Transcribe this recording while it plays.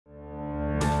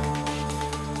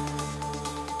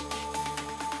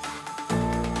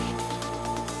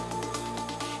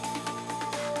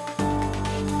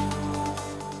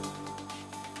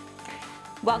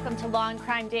Welcome to Law and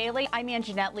Crime Daily. I'm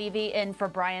Anjanette Levy in for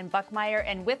Brian Buckmeyer,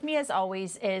 and with me as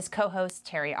always is co-host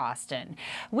Terry Austin.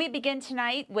 We begin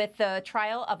tonight with the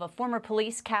trial of a former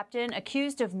police captain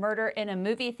accused of murder in a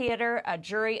movie theater. A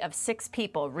jury of 6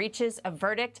 people reaches a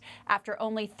verdict after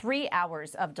only 3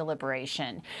 hours of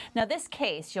deliberation. Now, this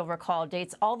case, you'll recall,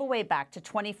 dates all the way back to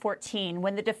 2014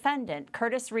 when the defendant,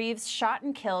 Curtis Reeves, shot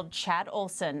and killed Chad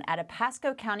Olson at a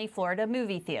Pasco County, Florida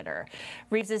movie theater.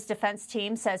 Reeves's defense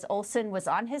team says Olson was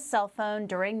on his cell phone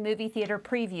during movie theater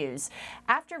previews.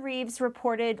 After Reeves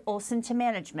reported Olson to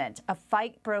management, a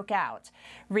fight broke out.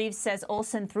 Reeves says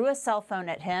Olson threw a cell phone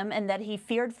at him and that he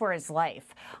feared for his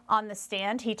life. On the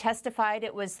stand, he testified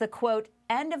it was the, quote,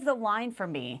 end of the line for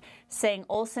me, saying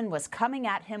Olson was coming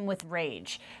at him with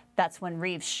rage. That's when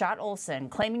Reeves shot Olson,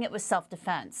 claiming it was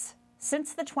self-defense.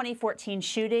 Since the 2014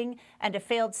 shooting and a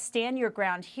failed stand your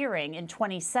ground hearing in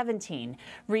 2017,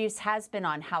 Reeves has been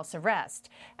on house arrest.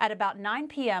 At about 9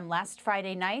 p.m. last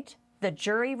Friday night, the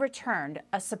jury returned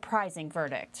a surprising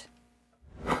verdict.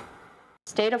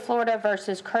 State of Florida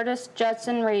versus Curtis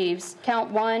Judson Reeves, count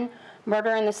 1,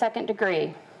 murder in the second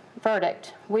degree.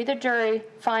 Verdict: we the jury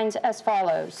finds as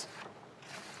follows.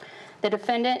 The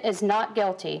defendant is not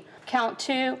guilty. Count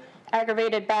 2,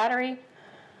 aggravated battery.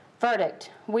 Verdict: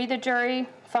 we the jury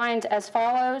finds as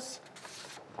follows.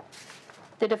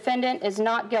 The defendant is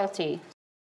not guilty.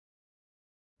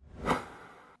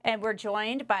 And we're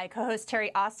joined by co-host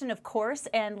Terry Austin, of course,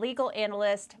 and legal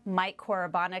analyst Mike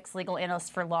Correspondent, legal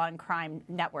analyst for Law and Crime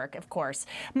Network, of course.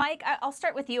 Mike, I'll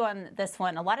start with you on this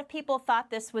one. A lot of people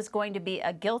thought this was going to be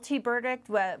a guilty verdict.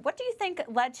 What do you think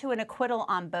led to an acquittal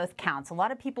on both counts? A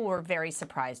lot of people were very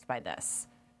surprised by this.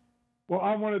 Well,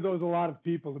 I'm one of those, a lot of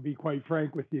people, to be quite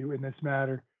frank with you in this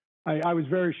matter. I was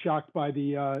very shocked by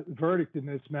the verdict in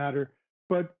this matter.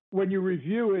 But when you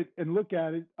review it and look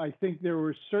at it, I think there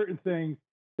were certain things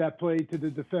that played to the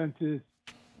defense's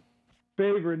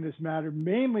favor in this matter,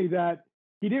 mainly that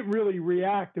he didn't really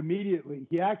react immediately.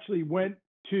 He actually went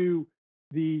to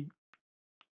the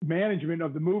management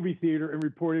of the movie theater and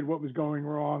reported what was going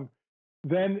wrong.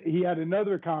 Then he had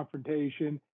another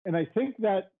confrontation. And I think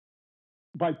that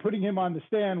by putting him on the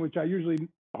stand, which I usually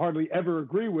hardly ever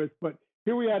agree with, but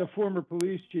here we had a former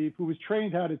police chief who was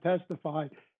trained how to testify.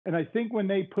 And I think when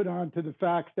they put on to the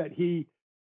facts that he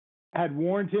had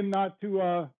warned him not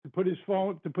to put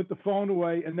the phone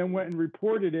away, and then went and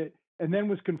reported it, and then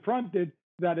was confronted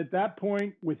that at that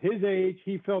point, with his age,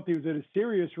 he felt he was at a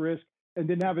serious risk and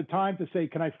didn't have a time to say,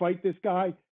 can I fight this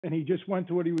guy? And he just went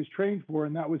to what he was trained for,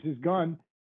 and that was his gun.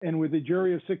 And with a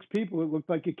jury of 6 people, it looked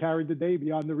like it carried the day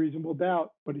beyond a reasonable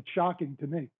doubt, but it's shocking to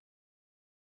me.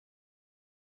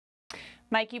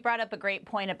 Mike, you brought up a great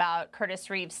point about Curtis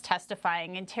Reeves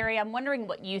testifying. And Terry, I'm wondering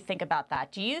what you think about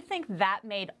that. Do you think that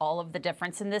made all of the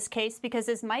difference in this case? Because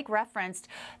as Mike referenced,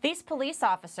 these police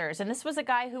officers, and this was a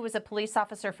guy who was a police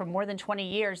officer for more than 20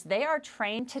 years, they are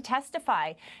trained to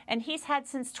testify. And he's had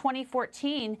since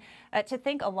 2014 to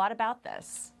think a lot about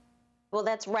this. Well,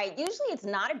 that's right. Usually it's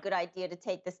not a good idea to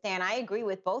take the stand. I agree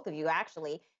with both of you,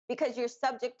 actually, because you're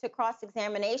subject to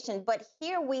cross-examination. But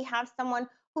here we have someone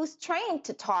who's trained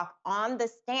to talk on the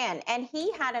stand, and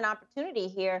he had an opportunity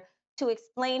here to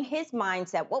explain his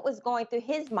mindset, what was going through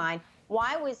his mind.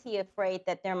 Why was he afraid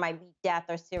that there might be death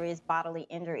or serious bodily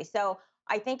injury? So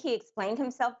I think he explained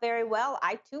himself very well.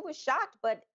 I, too, was shocked,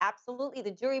 but absolutely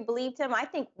the jury believed him, I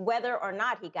think, whether or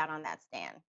not he got on that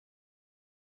stand.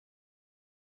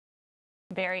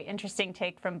 Very interesting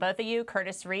take from both of you.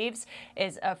 Curtis Reeves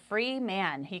is a free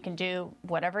man. He can do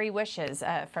whatever he wishes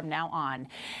from now on.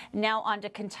 Now on to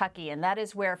Kentucky, and that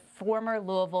is where former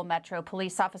Louisville Metro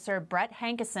police officer Brett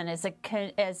Hankison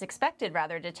is expected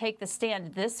to take the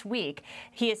stand this week.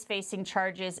 He is facing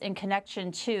charges in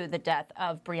connection to the death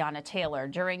of Breonna Taylor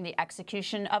during the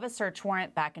execution of a search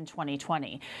warrant back in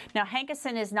 2020. Now,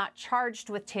 Hankison is not charged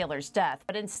with Taylor's death,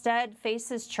 but instead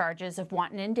faces charges of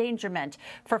wanton endangerment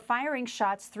for firing shots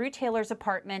through Taylor's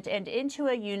apartment and into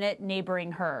a unit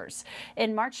neighboring hers.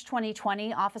 In March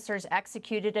 2020, officers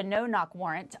executed a no-knock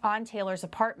warrant on Taylor's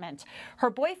apartment.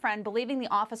 Her boyfriend, believing the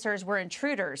officers were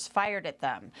intruders, fired at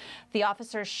them. The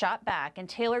officers shot back, and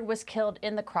Taylor was killed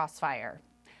in the crossfire.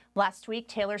 Last week,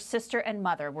 Taylor's sister and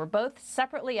mother were both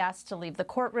separately asked to leave the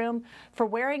courtroom for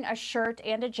wearing a shirt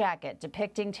and a jacket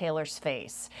depicting Taylor's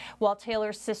face. While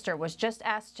Taylor's sister was just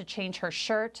asked to change her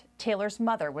shirt, Taylor's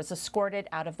mother was escorted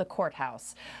out of the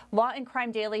courthouse. Law and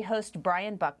Crime Daily host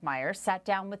Brian Buckmeyer sat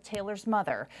down with Taylor's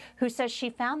mother, who says she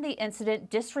found the incident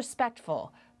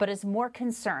disrespectful, but is more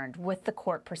concerned with the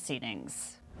court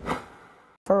proceedings.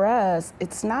 For us,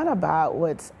 it's not about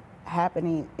what's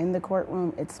happening in the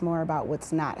courtroom, it's more about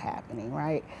what's not happening,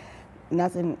 right?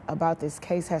 nothing about this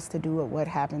case has to do with what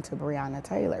happened to Breonna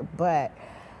Taylor. But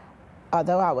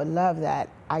although I would love that,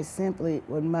 I simply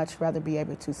would much rather be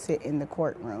able to sit in the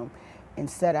courtroom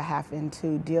instead of having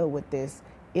to deal with this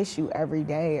issue every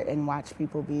day and watch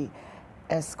people be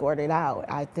escorted out.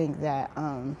 I think that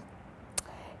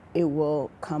it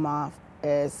will come off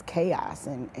as chaos,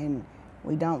 and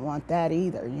we don't want that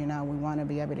either. You know, we want to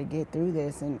be able to get through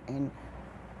this and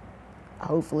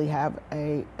hopefully have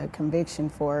a conviction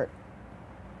for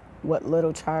what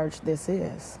little charge this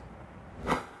is.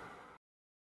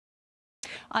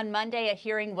 On Monday, a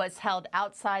hearing was held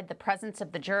outside the presence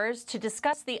of the jurors to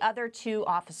discuss the other two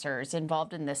officers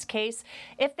involved in this case.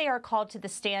 If they are called to the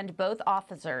stand, both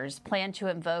officers plan to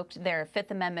invoke their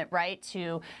Fifth Amendment right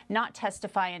to not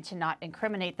testify and to not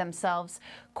incriminate themselves.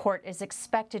 Court is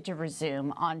expected to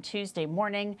resume on Tuesday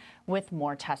morning with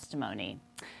more testimony.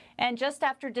 And just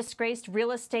after disgraced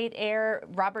real estate heir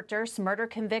Robert Durst's murder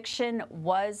conviction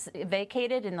was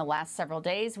vacated in the last several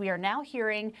days, we are now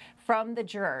hearing from the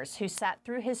jurors who sat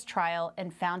through his trial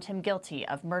and found him guilty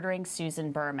of murdering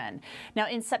Susan Berman. Now,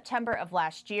 in September of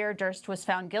last year, Durst was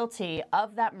found guilty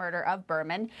of that murder of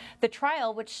Berman. The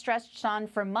trial, which stretched on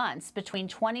for months between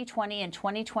 2020 and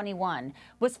 2021,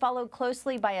 was followed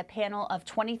closely by a panel of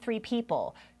 23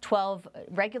 people, 12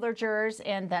 regular jurors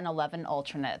and then 11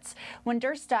 alternates. When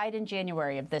Durst died in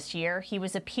January of this year, he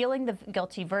was appealing the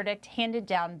guilty verdict handed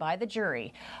down by the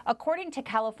jury. According to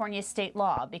California state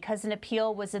law, because an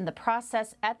appeal was in the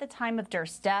process at the time of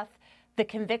Durst's death, the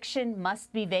conviction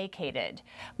must be vacated.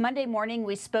 Monday morning,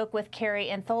 we spoke with Carrie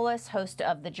Antholis, host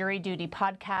of the Jury Duty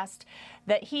podcast,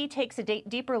 that he takes a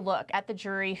deeper look at the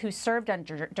jury who served on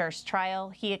Durst's trial.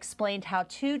 He explained how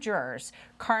two jurors,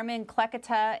 Carmen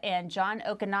Kleketa and John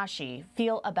Okanashi,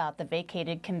 feel about the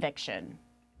vacated conviction.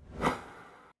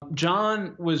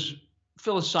 John was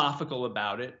philosophical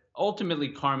about it. Ultimately,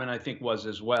 Carmen, I think, was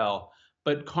as well.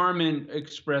 But Carmen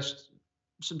expressed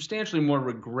substantially more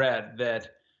regret that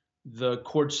the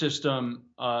court system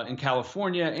in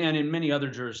California and in many other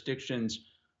jurisdictions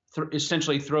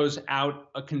essentially throws out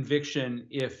a conviction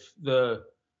if the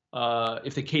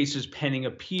case is pending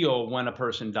appeal when a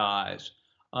person dies.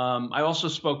 I also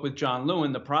spoke with John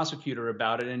Lewin, the prosecutor,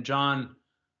 about it, and John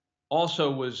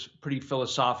also was pretty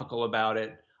philosophical about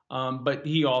it. But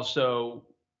he also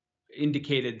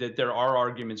indicated that there are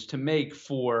arguments to make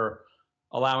for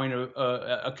allowing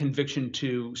a conviction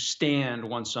to stand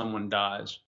once someone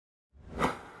dies.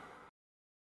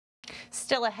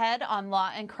 Still ahead on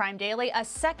Law and Crime Daily, a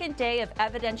second day of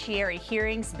evidentiary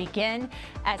hearings begin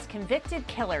as convicted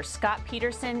killer Scott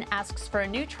Peterson asks for a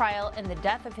new trial in the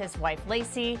death of his wife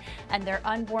Lacey and their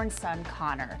unborn son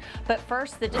Connor. But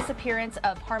first, the disappearance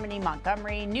of Harmony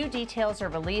Montgomery. New details are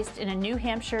released in a New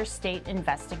Hampshire state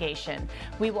investigation.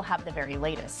 We will have the very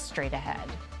latest straight ahead.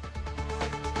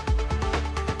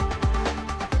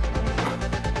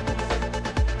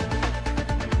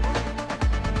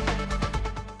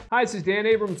 Hi, this is Dan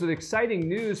Abrams with exciting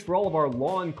news for all of our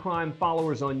Law and Crime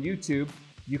followers on YouTube.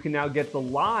 You can now get the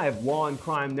live Law and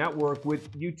Crime Network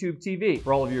with YouTubeTV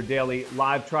for all of your daily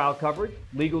live trial coverage,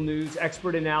 legal news,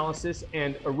 expert analysis,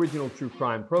 and original true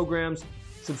crime programs.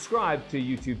 Subscribe to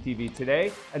YouTubeTV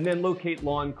today and then locate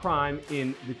Law and Crime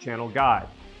in the channel guide.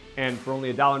 And for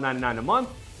only $1.99 a month,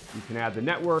 you can add the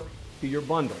network to your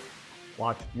bundle.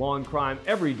 Watch Law and Crime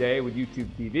every day with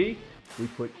YouTubeTV. We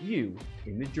put you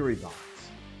in the jury box.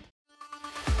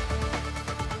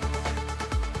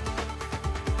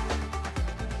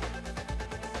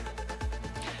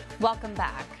 Welcome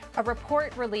back. A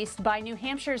report released by New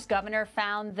Hampshire's governor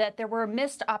found that there were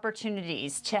missed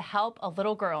opportunities to help a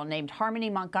little girl named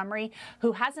Harmony Montgomery,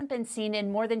 who hasn't been seen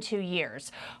in more than 2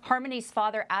 years. Harmony's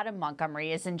father, Adam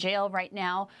Montgomery, is in jail right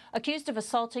now, accused of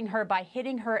assaulting her by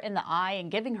hitting her in the eye and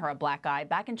giving her a black eye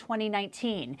back in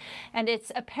 2019. And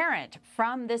it's apparent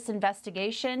from this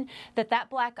investigation that that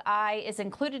black eye is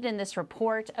included in this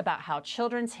report about how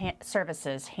Children's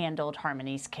Services handled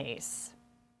Harmony's case.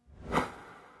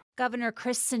 Governor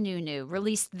Chris Sununu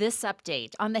released this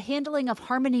update on the handling of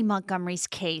Harmony Montgomery's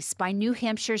case by New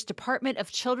Hampshire's Department of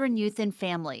Children, Youth, and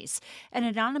Families. An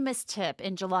anonymous tip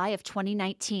in July of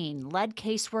 2019 led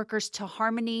caseworkers to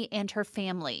Harmony and her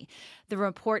family. The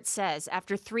report says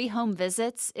after 3 home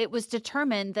visits, it was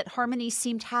determined that Harmony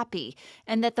seemed happy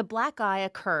and that the black eye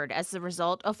occurred as the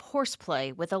result of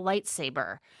horseplay with a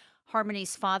lightsaber.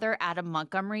 Harmony's father, Adam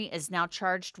Montgomery, is now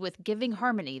charged with giving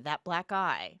Harmony that black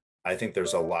eye. I think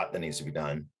there's a lot that needs to be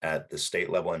done at the state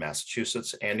level in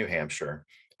Massachusetts and New Hampshire,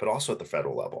 but also at the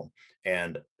federal level.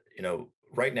 And,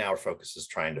 right now our focus is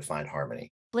trying to find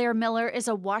Harmony. Blair Miller is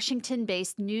a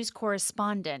Washington-based news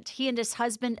correspondent. He and his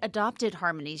husband adopted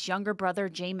Harmony's younger brother,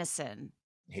 Jameson.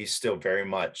 He still very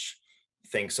much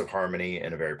thinks of Harmony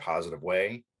in a very positive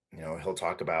way. You know, he'll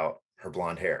talk about her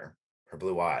blonde hair, her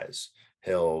blue eyes.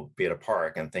 He'll be at a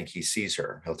park and think he sees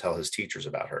her. He'll tell his teachers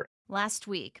about her. Last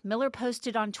week, Miller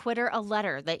posted on Twitter a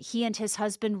letter that he and his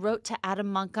husband wrote to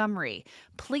Adam Montgomery,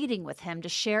 pleading with him to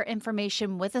share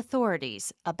information with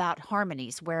authorities about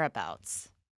Harmony's whereabouts.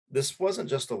 This wasn't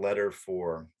just a letter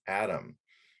for Adam.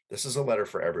 This is a letter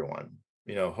for everyone.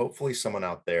 You know, hopefully someone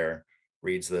out there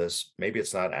reads this. Maybe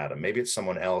it's not Adam. Maybe it's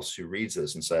someone else who reads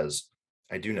this and says,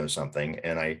 I do know something.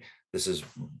 And this is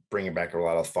bringing back a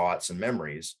lot of thoughts and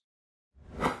memories.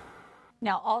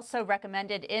 Now, also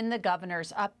recommended in the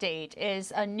governor's update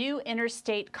is a new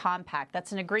interstate compact.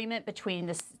 That's an agreement between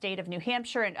the state of New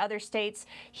Hampshire and other states.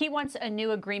 He wants a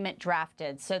new agreement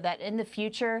drafted so that in the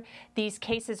future, these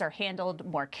cases are handled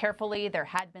more carefully. There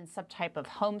had been some type of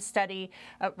home study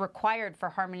required for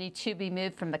Harmony to be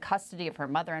moved from the custody of her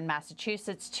mother in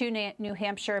Massachusetts to New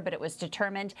Hampshire, but it was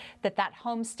determined that that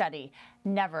home study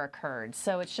never occurred.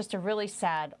 So it's just a really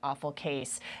sad, awful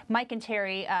case. Mike and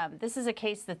Terry, this is a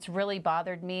case that's really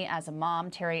bothered me as a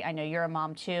mom. Terry, I know you're a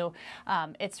mom too.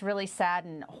 It's really sad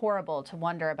and horrible to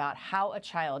wonder about how a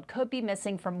child could be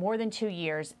missing for more than 2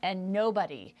 years and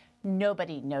nobody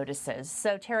notices.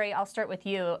 So Terry, I'll start with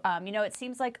you. You know, it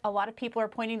seems like a lot of people are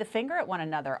pointing the finger at one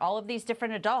another, all of these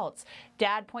different adults,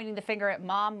 dad pointing the finger at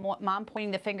mom, mom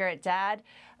pointing the finger at dad.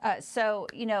 So,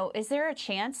 you know, is there a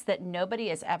chance that nobody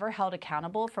is ever held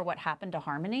accountable for what happened to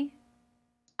Harmony?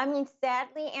 I mean,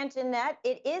 sadly, Anjanette,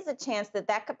 it is a chance that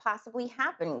that could possibly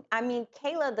happen. I mean,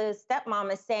 Kayla, the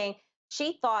stepmom, is saying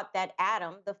she thought that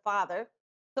Adam, the father,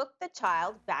 took the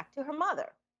child back to her mother.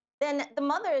 Then the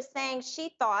mother is saying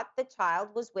she thought the child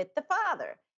was with the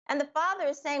father. And the father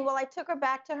is saying, well, I took her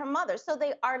back to her mother. So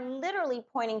they are literally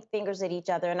pointing fingers at each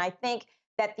other. And I think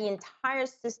that the entire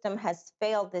system has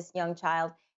failed this young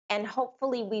child. And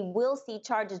hopefully we will see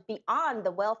charges beyond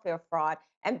the welfare fraud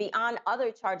and beyond other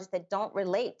charges that don't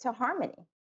relate to Harmony.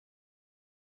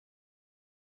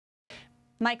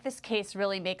 Mike, this case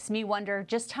really makes me wonder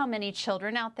just how many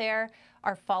children out there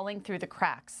are falling through the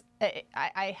cracks.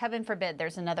 I heaven forbid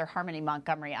there's another Harmony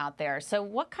Montgomery out there. So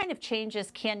what kind of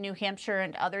changes can New Hampshire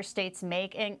and other states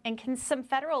make? And can some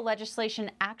federal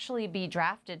legislation actually be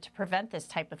drafted to prevent this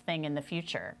type of thing in the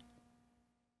future?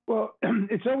 Well,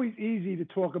 it's always easy to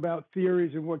talk about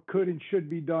theories and what could and should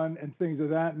be done and things of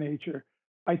that nature.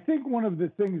 I think one of the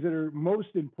things that are most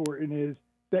important is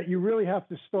that you really have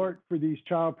to start for these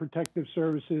child protective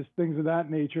services, things of that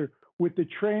nature, with the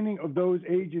training of those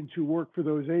agents who work for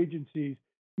those agencies,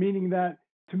 meaning that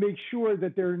to make sure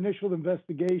that their initial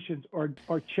investigations are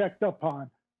checked up on,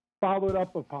 followed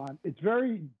up upon. It's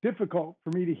very difficult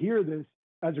for me to hear this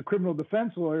as a criminal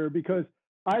defense lawyer because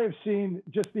I have seen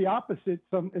just the opposite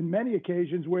in many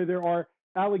occasions where there are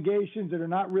allegations that are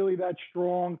not really that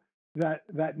strong,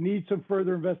 that need some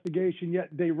further investigation, yet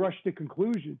they rush to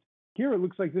conclusions. Here, it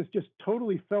looks like this just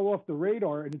totally fell off the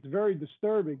radar, and it's very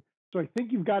disturbing. So I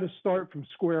think you've got to start from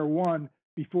square one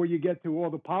before you get to all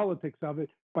the politics of it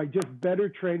by just better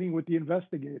training with the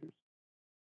investigators.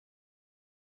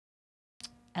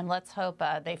 And let's hope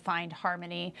they find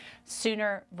Harmony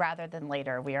sooner rather than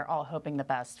later. We are all hoping the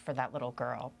best for that little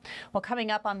girl. Well,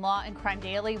 coming up on Law and Crime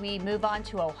Daily, we move on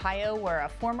to Ohio, where a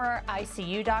former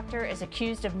ICU doctor is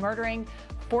accused of murdering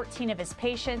 14 of his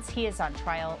patients. He is on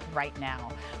trial right now.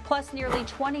 Plus, nearly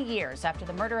 20 years after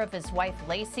the murder of his wife,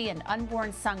 Lacey, and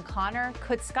unborn son, Connor,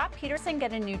 could Scott Peterson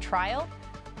get a new trial?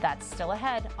 That's still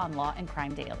ahead on Law and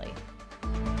Crime Daily.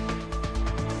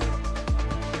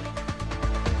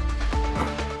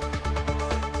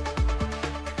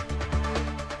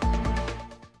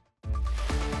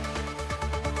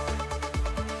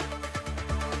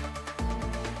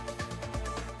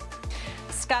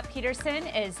 Scott Peterson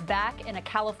is back in a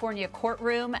California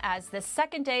courtroom as the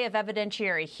second day of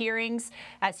evidentiary hearings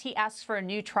as he asks for a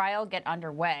new trial get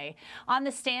underway. On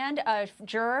the stand, a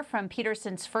juror from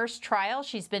Peterson's first trial.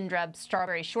 She's been dubbed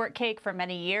Strawberry Shortcake for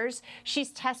many years.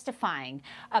 She's testifying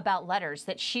about letters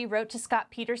that she wrote to Scott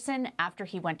Peterson after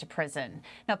he went to prison.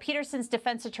 Now, Peterson's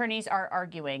defense attorneys are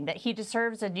arguing that he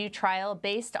deserves a new trial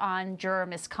based on juror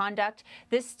misconduct.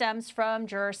 This stems from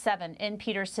Juror 7 in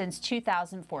Peterson's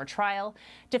 2004 trial.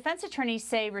 Defense attorneys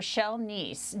say Rochelle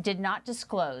Neese did not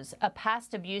disclose a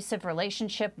past abusive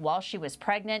relationship while she was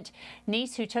pregnant.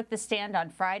 Neese, who took the stand on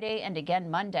Friday and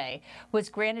again Monday, was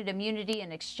granted immunity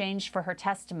in exchange for her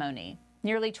testimony.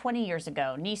 Nearly 20 years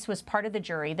ago, Neese was part of the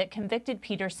jury that convicted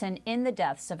Peterson in the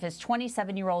deaths of his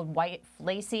 27-year-old wife,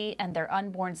 Lacey, and their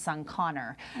unborn son,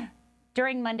 Connor.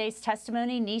 During Monday's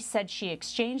testimony, Neese said she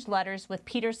exchanged letters with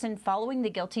Peterson following the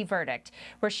guilty verdict,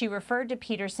 where she referred to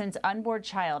Peterson's unborn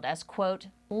child as, quote,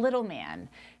 little man.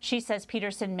 She says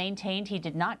Peterson maintained he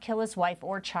did not kill his wife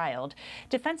or child.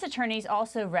 Defense attorneys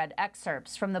also read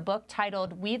excerpts from the book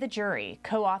titled We the Jury,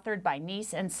 co-authored by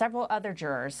Neese and several other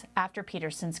jurors after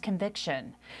Peterson's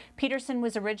conviction. Peterson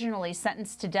was originally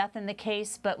sentenced to death in the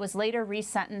case, but was later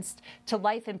resentenced to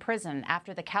life in prison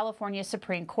after the California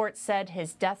Supreme Court said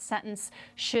his death sentence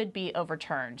should be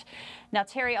overturned. Now,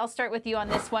 Terry, I'll start with you on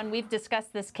this one. We've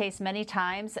discussed this case many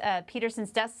times.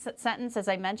 Peterson's death sentence, as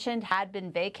I mentioned, had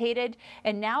been vacated,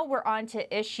 and now we're on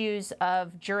to issues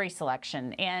of jury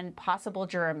selection and possible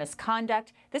juror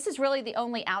misconduct. This is really the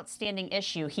only outstanding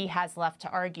issue he has left to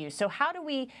argue. So how do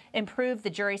we improve the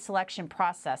jury selection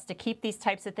process to keep these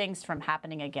types of things from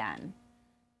happening again?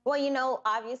 Well, you know,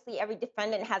 obviously every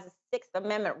defendant has a Sixth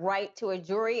Amendment right to a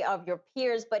jury of your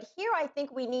peers, but here I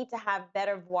think we need to have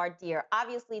better voir dire.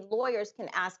 Obviously, lawyers can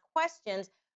ask questions,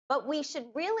 but we should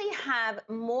really have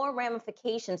more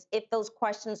ramifications if those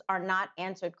questions are not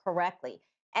answered correctly.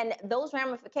 And those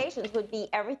ramifications would be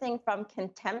everything from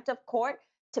contempt of court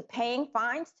to paying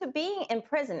fines to being in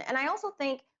prison. And I also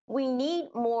think we need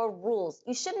more rules.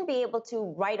 You shouldn't be able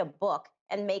to write a book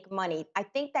and make money. I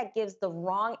think that gives the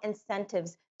wrong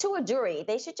incentives to a jury.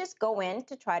 They should just go in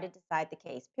to try to decide the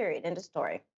case, period. End of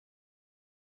story.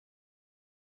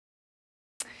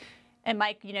 And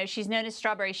Mike, you know, she's known as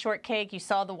Strawberry Shortcake. You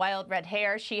saw the wild red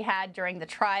hair she had during the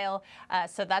trial.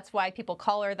 So that's why people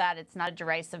call her that. It's not a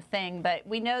derisive thing. But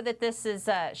we know that this is,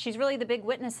 she's really the big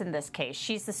witness in this case.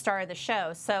 She's the star of the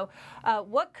show. So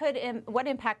what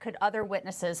impact could other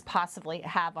witnesses possibly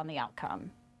have on the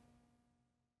outcome?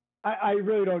 I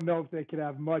really don't know if they could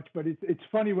have much, but it's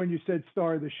funny when you said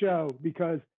star of the show,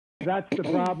 because that's the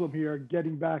problem here.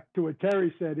 Getting back to what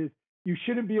Terry said, is you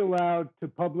shouldn't be allowed to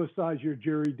publicize your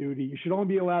jury duty. You should only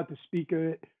be allowed to speak of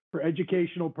it for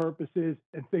educational purposes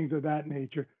and things of that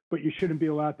nature, but you shouldn't be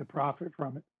allowed to profit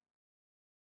from it.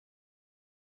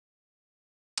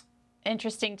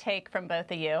 Interesting take from both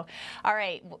of you. All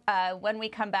right, when we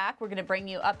come back, we're going to bring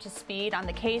you up to speed on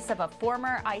the case of a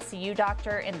former ICU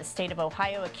doctor in the state of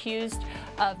Ohio accused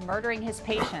of murdering his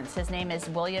patients. His name is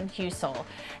William Husel,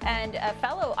 and a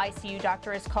fellow ICU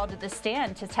doctor is called to the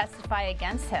stand to testify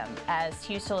against him as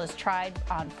Husel is tried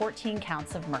on 14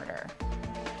 counts of murder.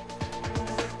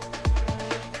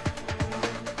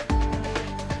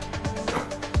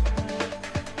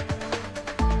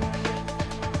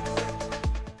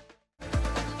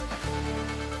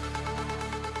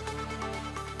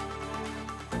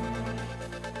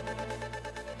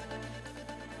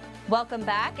 Welcome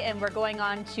back, and we're going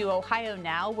on to Ohio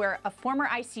now, where a former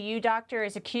ICU doctor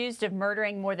is accused of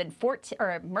murdering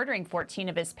murdering 14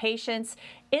 of his patients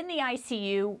in the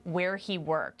ICU where he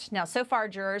worked. Now, so far,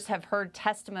 jurors have heard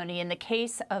testimony in the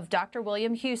case of Dr.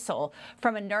 William Husel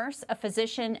from a nurse, a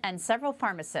physician, and several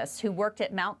pharmacists who worked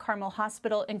at Mount Carmel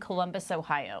Hospital in Columbus,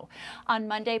 Ohio. On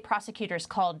Monday, prosecutors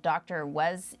called Dr.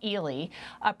 Wes Ely,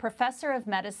 a professor of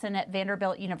medicine at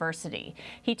Vanderbilt University.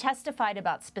 He testified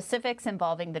about specifics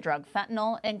involving the drug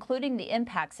fentanyl, including the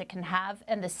impacts it can have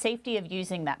and the safety of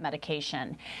using that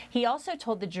medication. He also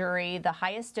told the jury the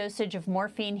highest dosage of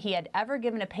morphine he had ever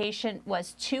given a patient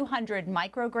was 200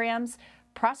 micrograms.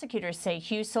 Prosecutors say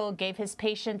Husel gave his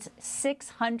patients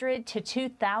 600 to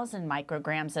 2,000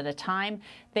 micrograms at a time.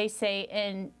 They say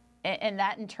and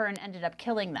that in turn ended up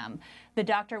killing them. The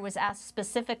doctor was asked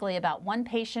specifically about one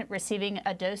patient receiving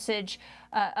a dosage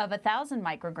of 1,000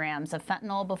 micrograms of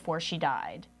fentanyl before she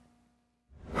died.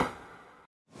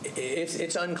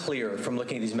 It's unclear from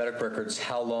looking at these medical records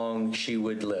how long she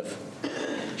would live.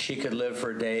 She could live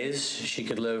for days. She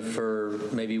could live for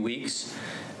maybe weeks.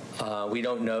 We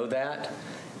don't know that.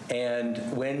 And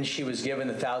when she was given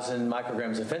 1,000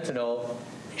 micrograms of fentanyl,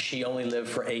 she only lived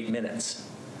for 8 minutes.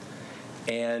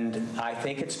 And I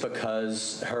think it's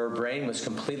because her brain was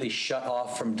completely shut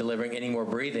off from delivering any more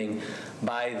breathing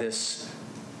by this,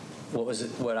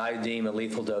 what I deem a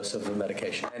lethal dose of the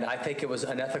medication. And I think it was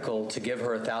unethical to give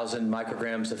her 1,000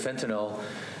 micrograms of fentanyl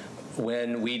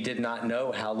when we did not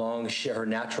know how long her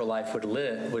natural life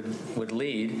would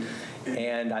lead.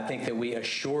 And I think that we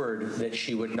assured that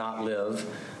she would not live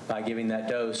by giving that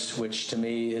dose, which to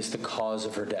me is the cause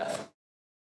of her death.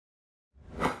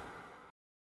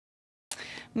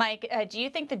 Mike, do you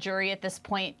think the jury at this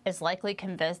point is likely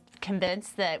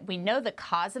convinced that we know the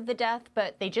cause of the death,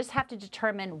 but they just have to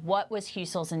determine what was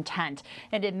Husel's intent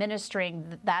in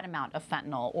administering that amount of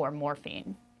fentanyl or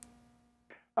morphine?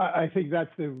 I think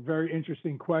that's a very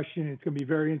interesting question. It's going to be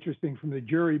very interesting from the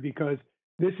jury, because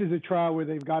this is a trial where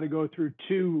they've got to go through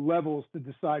 2 levels to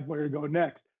decide where to go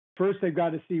next. First, they've got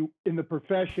to see in the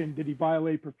profession, did he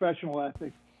violate professional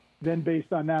ethics? Then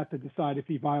based on that to decide if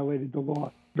he violated the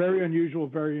law. Very unusual,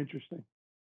 very interesting.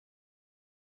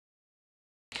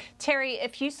 Terry,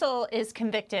 if Husel is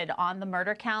convicted on the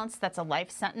murder counts, that's a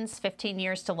life sentence, 15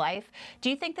 years to life. Do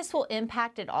you think this will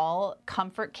impact at all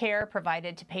comfort care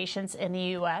provided to patients in the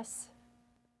U.S.?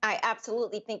 I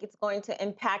absolutely think it's going to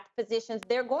impact physicians.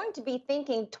 They're going to be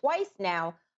thinking twice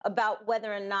now about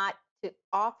whether or not to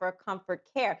offer comfort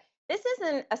care. This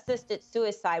isn't assisted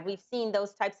suicide. We've seen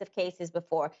those types of cases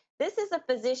before. This is a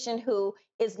physician who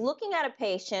is looking at a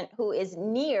patient who is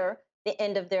near the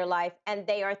end of their life, and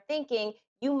they are thinking,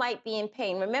 you might be in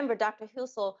pain. Remember, Dr.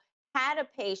 Husel had a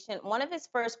patient, one of his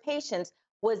first patients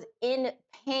was in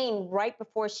pain right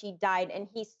before she died, and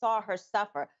he saw her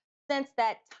suffer. Since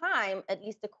that time, at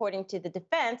least according to the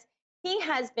defense, he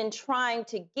has been trying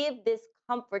to give this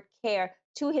comfort care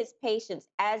to his patients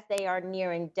as they are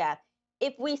nearing death.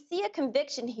 If we see a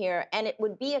conviction here, and it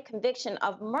would be a conviction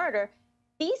of murder,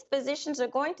 these physicians are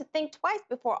going to think twice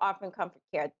before offering comfort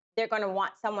care. They're going to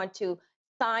want someone to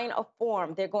sign a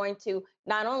form. They're going to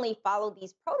not only follow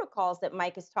these protocols that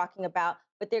Mike is talking about,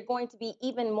 but they're going to be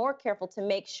even more careful to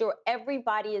make sure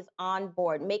everybody is on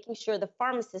board, making sure the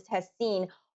pharmacist has seen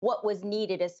what was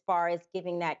needed as far as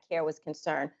giving that care was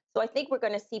concerned. So I think we're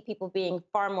going to see people being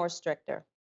far more stricter.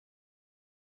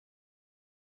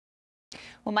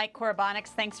 Well, Mike Correspondent,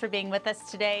 thanks for being with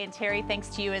us today. And Terry, thanks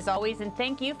to you as always. And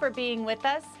thank you for being with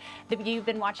us. You've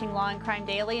been watching Law and Crime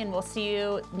Daily, and we'll see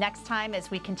you next time as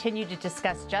we continue to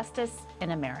discuss justice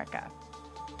in America.